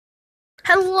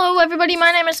Hello, everybody.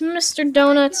 My name is Mr.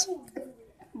 Donuts.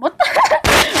 What the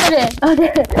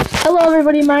Okay. Hello,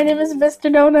 everybody. My name is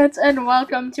Mr. Donuts, and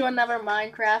welcome to another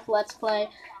Minecraft Let's Play.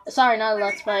 Sorry, not a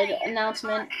Let's Play,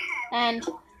 announcement. And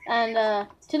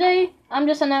today, I'm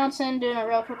just doing a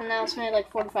real quick announcement,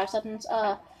 like 45 seconds,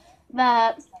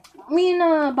 that me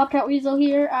and Bobcat Weasel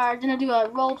here are gonna do a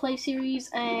roleplay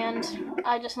series, and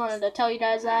I just wanted to tell you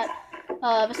guys that.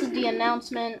 This is the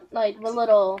announcement, like the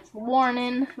little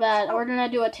warning that we're gonna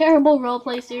do a terrible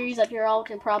roleplay series that you're all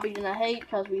probably gonna hate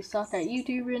because we suck at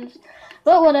YouTubers,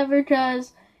 but whatever,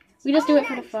 because we just do it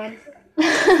for the fun.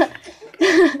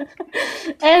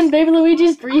 And Baby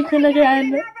Luigi's breaking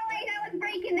again. I did not realize I was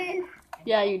breaking this.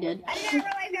 Yeah, you did. I did not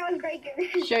realize I was breaking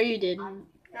this. Sure you did. No,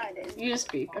 I didn't. You just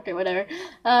speak. Okay, whatever.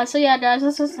 So yeah, guys,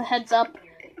 this is a heads up.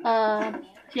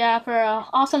 Yeah, for an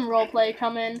awesome roleplay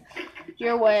coming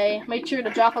your way. Make sure to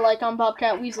drop a like on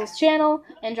Bobcat Weasel's channel,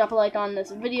 and drop a like on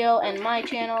this video and my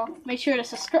channel. Make sure to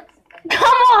subscribe.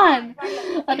 Come on!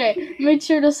 Okay, make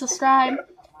sure to subscribe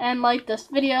and like this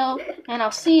video, and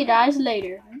I'll see you guys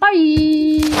later.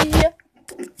 Bye!